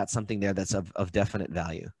obviously got something there that's of definite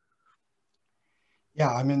value. Yeah,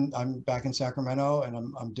 I'm back in Sacramento, and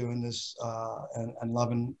I'm doing this and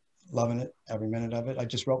loving it, every minute of it. I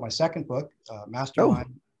just wrote my second book,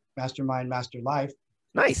 Mastermind, Master Life.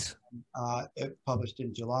 Nice. It published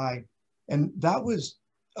in July, and that was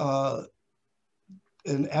an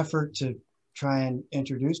effort to try and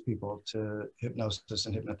introduce people to hypnosis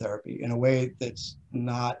and hypnotherapy in a way that's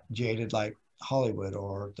not jaded like Hollywood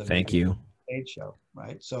or the stage show,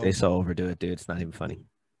 right? So they so overdo it, dude. It's not even funny.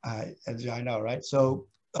 I know, right? So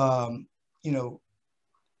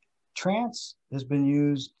trance has been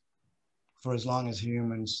used for as long as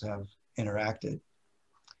humans have interacted.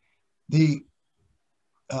 The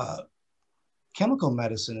chemical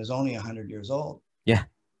medicine is only 100 years old. Yeah.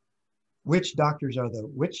 Witch doctors are the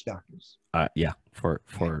witch doctors. Yeah, for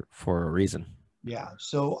a reason. Yeah.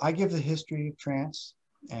 So I give the history of trance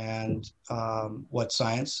and what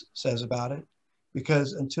science says about it,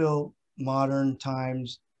 because until modern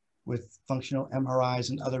times with functional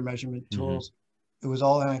MRIs and other measurement tools, it was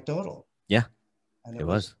all anecdotal. Yeah, and it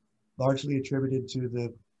was largely attributed to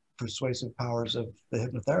the persuasive powers of the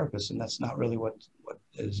hypnotherapist, and that's not really what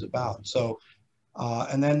it is about. So,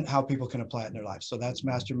 and then how people can apply it in their life. So that's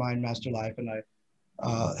Mastermind, Master Life, and I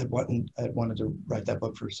had wanted to write that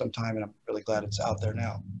book for some time, and I'm really glad it's out there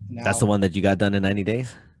now. That's the one that you got done in 90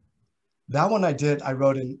 days? That one I did. I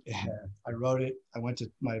wrote it. I went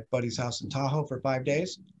to my buddy's house in Tahoe for 5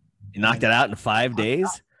 days. You knocked it out in 5 days?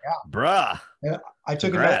 Yeah. Bruh. Yeah, I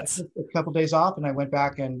took a couple of days off, and I went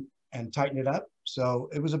back and tightened it up. So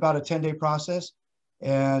it was about a 10-day process.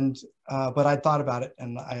 And but I thought about it,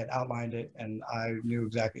 and I had outlined it, and I knew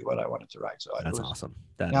exactly what I wanted to write. So that's awesome.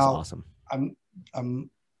 That is awesome.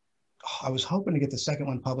 I was hoping to get the second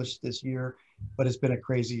one published this year, but it's been a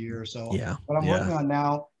crazy year. So yeah. What I'm working on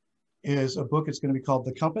now is a book. It's going to be called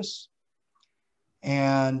The Compass,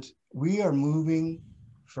 and we are moving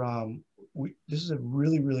from. This is a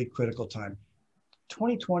really, really critical time.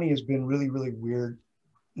 2020 has been really, really weird,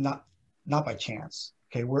 not by chance.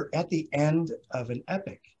 Okay, we're at the end of an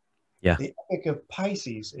epic. Yeah. The epic of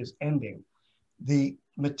Pisces is ending. The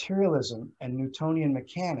materialism and Newtonian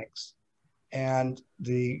mechanics and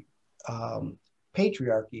the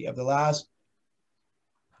patriarchy of the last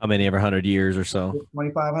how many ever 100 years or so,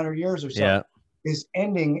 2,500 years or so, yeah, is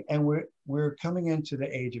ending, and we're coming into the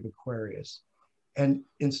age of Aquarius. And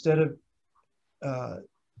instead of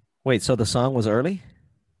wait, so the song was early?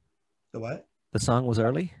 The what? The song was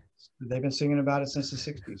early? They've been singing about it since the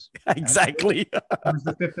 60s. Exactly. It was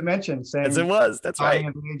the fifth dimension saying, Yes, it was. That's right.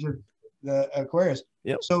 of the age of the Aquarius.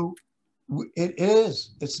 Yep. So it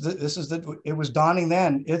is. It was dawning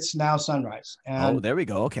then. It's now sunrise. And Oh, there we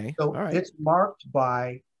go. Okay. so All right. it's marked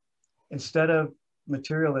by, instead of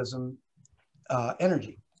materialism,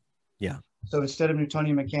 energy. Yeah. So instead of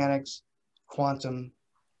Newtonian mechanics,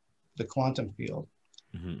 the quantum field,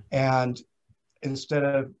 Mhm. and instead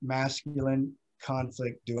of masculine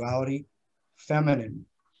conflict duality, feminine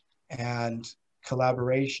and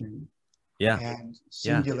collaboration Yeah. and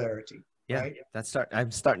singularity. Yeah. Right.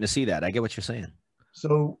 I'm starting to see that. I get what you're saying.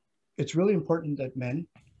 So it's really important that men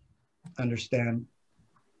understand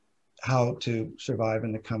how to survive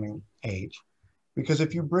in the coming age, because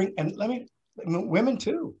if you bring, and women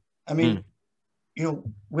too. I mean,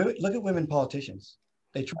 women, look at women politicians.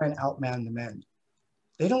 They try and outman the men.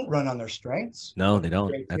 They don't run on their strengths. No, they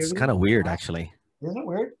don't. That's Creativity. kind of weird, actually. Isn't it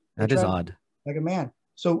weird? They That is try odd. like a man.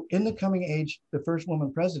 So in the coming age, the first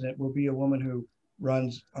woman president will be a woman who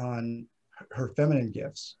runs on her feminine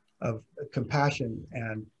gifts of compassion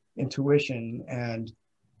and intuition and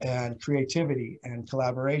creativity and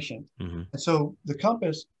collaboration. Mhm. And so the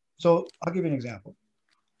compass, so I'll give you an example.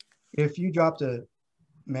 If you dropped a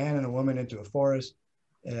man and a woman into a forest,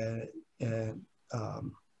 and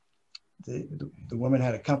the woman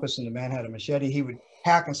had a compass and the man had a machete, he would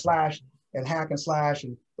hack and slash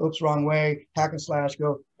and oops, wrong way, hack and slash,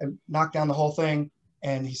 go and knock down the whole thing.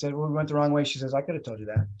 And he said, well, we went the wrong way. She says, I could have told you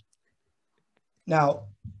that. Now,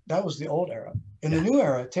 that was the old era. In the new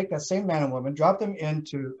era, take that same man and woman, drop them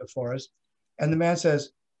into a forest, and the man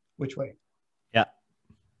says, which way? Yeah.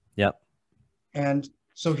 Yep. And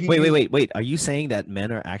so he Wait. Are you saying that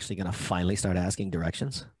men are actually going to finally start asking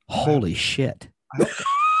directions? Holy shit. I hope so.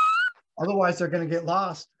 Otherwise, they're going to get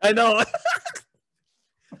lost. I know.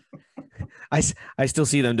 I still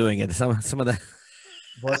see them doing it. Some of the.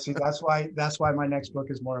 Well, see, that's why my next book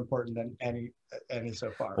is more important than any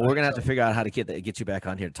so far. Well, we're gonna have to figure out how to get you back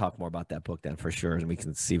on here to talk more about that book then, for sure, and we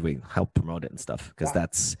can see if we can help promote it and stuff, because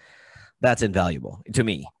that's invaluable to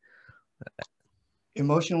me.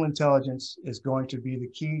 Emotional intelligence is going to be the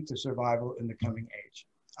key to survival in the coming age.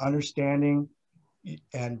 Understanding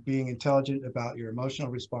and being intelligent about your emotional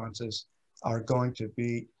responses are going to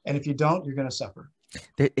be, and if you don't, you're going to suffer.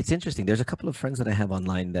 It's interesting. There's a couple of friends that I have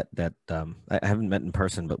online that I haven't met in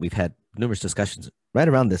person, but we've had numerous discussions right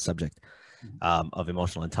around this subject of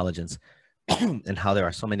emotional intelligence and how there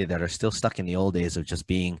are so many that are still stuck in the old days of just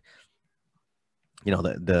being,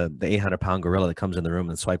 the 800-pound gorilla that comes in the room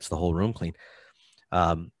and swipes the whole room clean.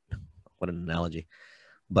 What an analogy.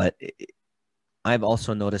 But I've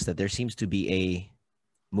also noticed that there seems to be a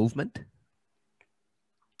movement,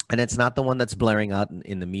 and it's not the one that's blaring out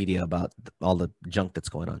in the media about all the junk that's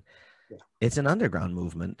going on. Yeah. It's an underground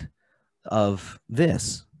movement of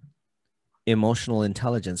this emotional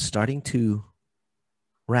intelligence starting to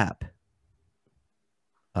wrap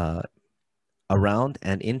around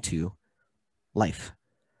and into life,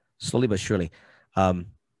 slowly but surely. And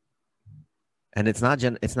it's not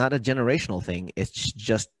a generational thing. It's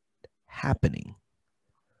just happening.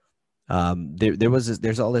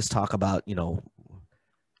 There's all this talk about,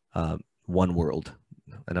 one world,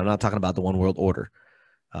 and I'm not talking about the one world order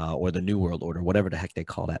or the new world order, whatever the heck they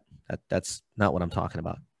call that. That's not what I'm talking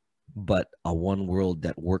about, but a one world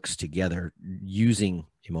that works together using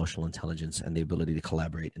emotional intelligence and the ability to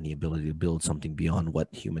collaborate and the ability to build something beyond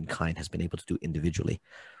what humankind has been able to do individually.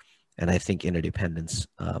 And I think interdependence,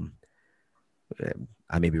 I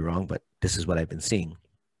may be wrong, but this is what I've been seeing.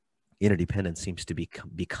 Interdependence seems to be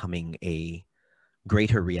becoming a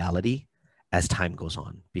greater reality as time goes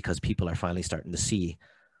on, because people are finally starting to see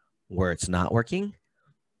where it's not working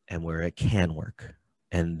and where it can work,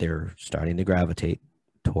 and they're starting to gravitate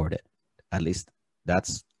toward it. At least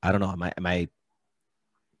that's, I don't know, am I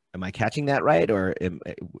catching that right, or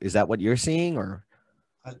is that what you're seeing? Or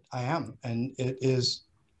I am, and it is.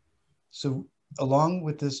 So along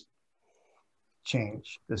with this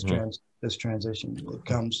change, this transition, it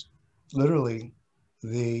comes literally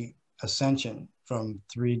the ascension from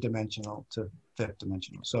 3-dimensional to 5th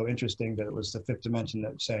dimensional. So interesting that it was the 5th dimension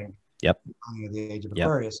that was saying, yep, the age of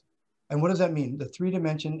Aquarius. And what does that mean? The 3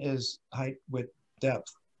 dimension is height, width,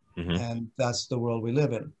 depth, and that's the world we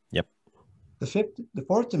live in. Yep. The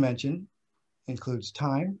 4th dimension includes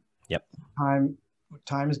time. Yep. Time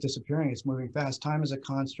is disappearing. It's moving fast. Time is a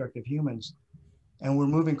construct of humans, and we're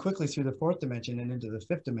moving quickly through the 4th dimension and into the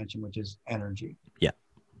 5th dimension, which is energy. Yeah.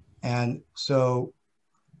 And so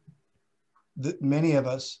many of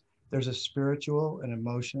us, there's a spiritual and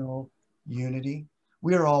emotional unity.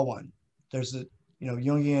 We are all one. There's a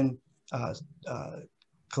Jungian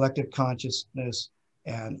collective consciousness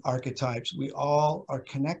and archetypes, we all are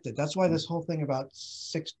connected. That's why this whole thing about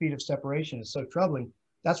 6 feet of separation is so troubling.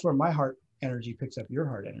 That's where my heart energy picks up your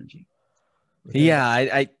heart energy.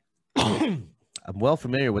 Yeah, I'm well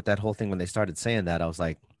familiar with that whole thing. When they started saying that, I was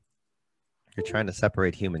like, you're trying to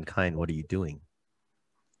separate humankind. What are you doing?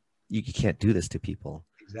 You can't do this to people.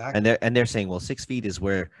 Exactly. And they're saying, well, 6 feet is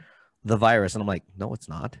where the virus. And I'm like, no, it's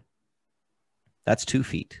not. That's 2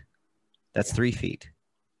 feet. That's 3 feet.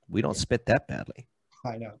 We don't spit that badly.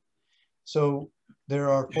 I know. So there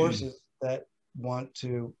are forces that want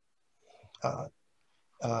to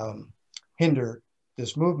hinder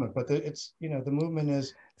this movement, but it's, you know, the movement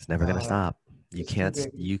is, it's never going to stop. it's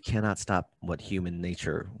You cannot stop what human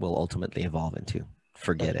nature will ultimately evolve into.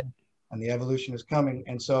 Forget it. and the evolution is coming.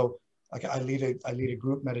 And so, like, I lead a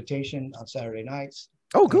group meditation on Saturday nights.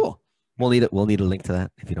 Oh, cool. We'll need a link to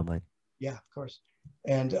that if you don't mind. Yeah, of course.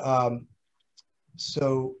 And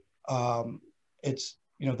it's,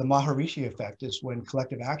 you know, the Maharishi effect is when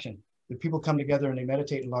collective action, the people come together and they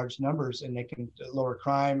meditate in large numbers, and they can lower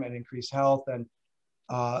crime and increase health. And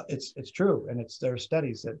it's true. And there are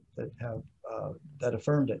studies that have that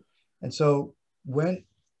affirmed it. And so when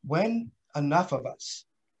enough of us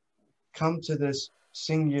come to this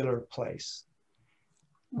singular place,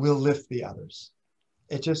 we'll lift the others.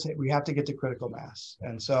 We have to get to critical mass.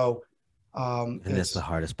 And so and that's the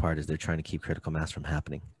hardest part, is they're trying to keep critical mass from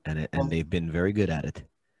happening, and they've been very good at it.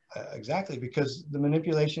 Exactly, because the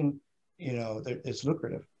manipulation, you know, it's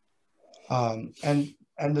lucrative, and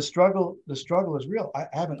the struggle is real. I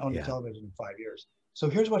haven't owned a television in 5 years, so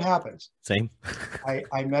here's what happens. Same.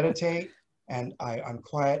 I meditate, and I'm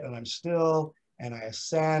quiet, and I'm still, and I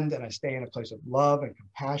ascend, and I stay in a place of love and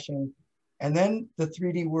compassion, and then the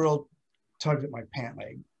 3D world tugs at my pant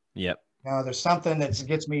leg. Yep. Now there's something that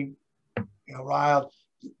gets me, you know, riled.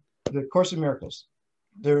 The Course in Miracles,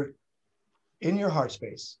 they're in your heart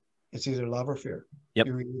space. It's either love or fear. Yep.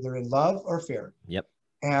 You're either in love or fear. Yep.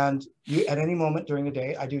 And you, at any moment during the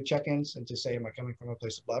day, I do check-ins and to say, am I coming from a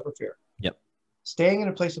place of love or fear? Yep. Staying in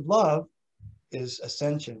a place of love is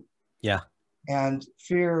ascension. Yeah. And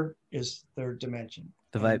fear is third dimension.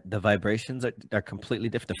 The vibrations are completely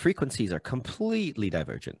different. The frequencies are completely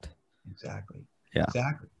divergent. Exactly. Yeah.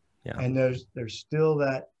 Exactly. Yeah. And there's still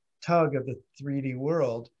that tug of the 3D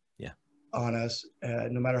world on us,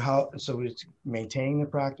 no matter how. So it's maintaining the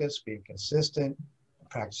practice, being consistent,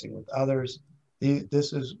 practicing with others.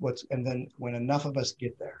 This is and then when enough of us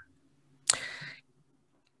get there.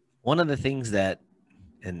 One of the things that,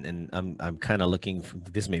 and I'm kind of looking for,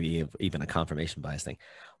 this may be even a confirmation bias thing.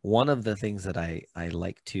 One of the things that I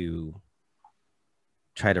like to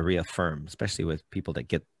try to reaffirm, especially with people that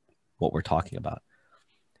get what we're talking about,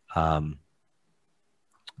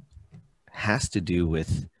 has to do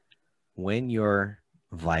with when you're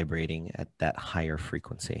vibrating at that higher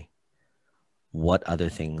frequency, what other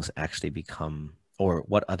things actually become, or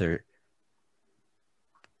what other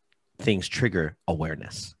things trigger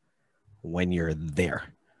awareness when you're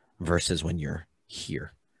there versus when you're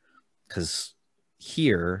here. Because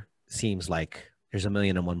here seems like there's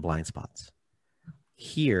 1,000,001 blind spots.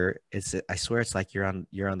 Here, I swear it's like you're on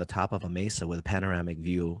the top of a mesa with a panoramic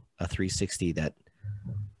view, a 360, that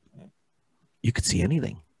you could see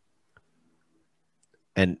anything.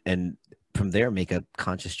 And from there, make a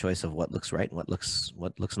conscious choice of what looks right and what looks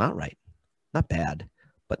not right. Not bad,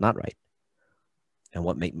 but not right. And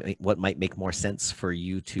what might make more sense for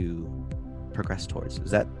you to progress towards.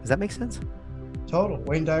 Does that make sense? Total.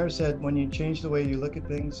 Wayne Dyer said, when you change the way you look at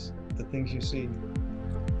things, the things you see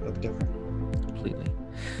look different. Completely.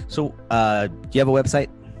 So do you have a website?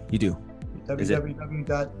 You do.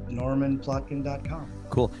 www.normanplotkin.com.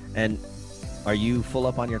 Cool. And are you full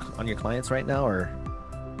up on your clients right now, or?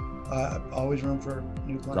 Always room for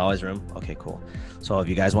new clients. There's always room. Okay, cool. So if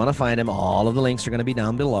you guys want to find him, all of the links are going to be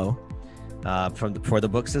down below. For the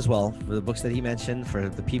books as well, for the books that he mentioned, for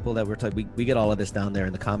the people that we're talking, we get all of this down there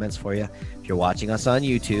in the comments for you. If you're watching us on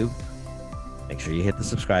YouTube, make sure you hit the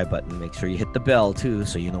subscribe button. Make sure you hit the bell too,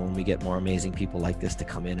 so you know when we get more amazing people like this to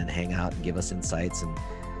come in and hang out and give us insights and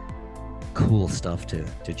cool stuff to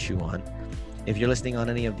chew on. If you're listening on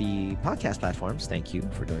any of the podcast platforms, thank you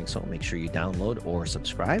for doing so. Make sure you download or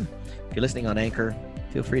subscribe. If you're listening on Anchor,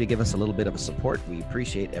 feel free to give us a little bit of a support. We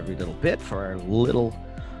appreciate every little bit for our little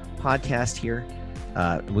podcast here.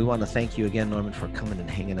 We want to thank you again, Norman, for coming and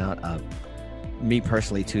hanging out. Me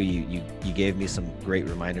personally too, you gave me some great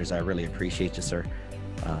reminders. I really appreciate you, sir,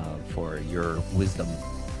 for your wisdom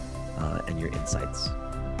and your insights.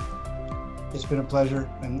 It's been a pleasure,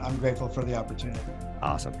 and I'm grateful for the opportunity.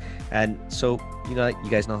 Awesome. And so, you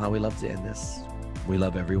guys know how we love to end this. We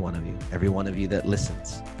love every one of you. Every one of you that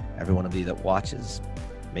listens. Every one of you that watches,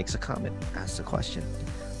 makes a comment, asks a question.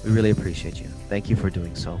 We really appreciate you. Thank you for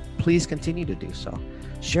doing so. Please continue to do so.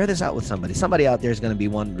 Share this out with somebody. Somebody out there is going to be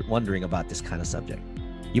wondering about this kind of subject.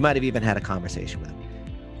 You might have even had a conversation with him.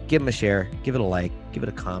 Give him a share, give it a like, give it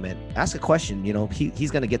a comment, ask a question. You know,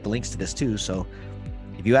 he's going to get the links to this too. So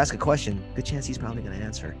if you ask a question, good chance he's probably going to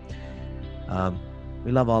answer.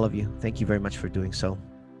 We love all of you. Thank you very much for doing so.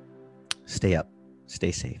 Stay up,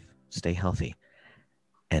 stay safe, stay healthy,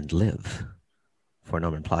 and live. For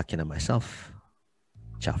Norman Plotkin and myself,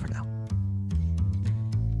 ciao for now.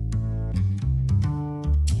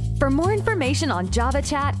 For more information on Java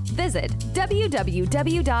Chat, visit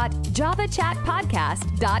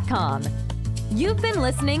www.javachatpodcast.com. You've been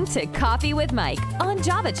listening to Coffee with Mike on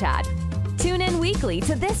Java Chat. Tune in weekly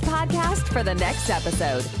to this podcast for the next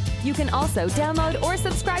episode. You can also download or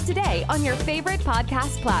subscribe today on your favorite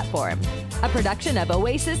podcast platform. A production of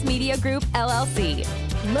Oasis Media Group, LLC.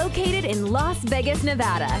 Located in Las Vegas,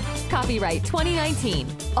 Nevada. Copyright 2019.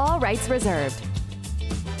 All rights reserved.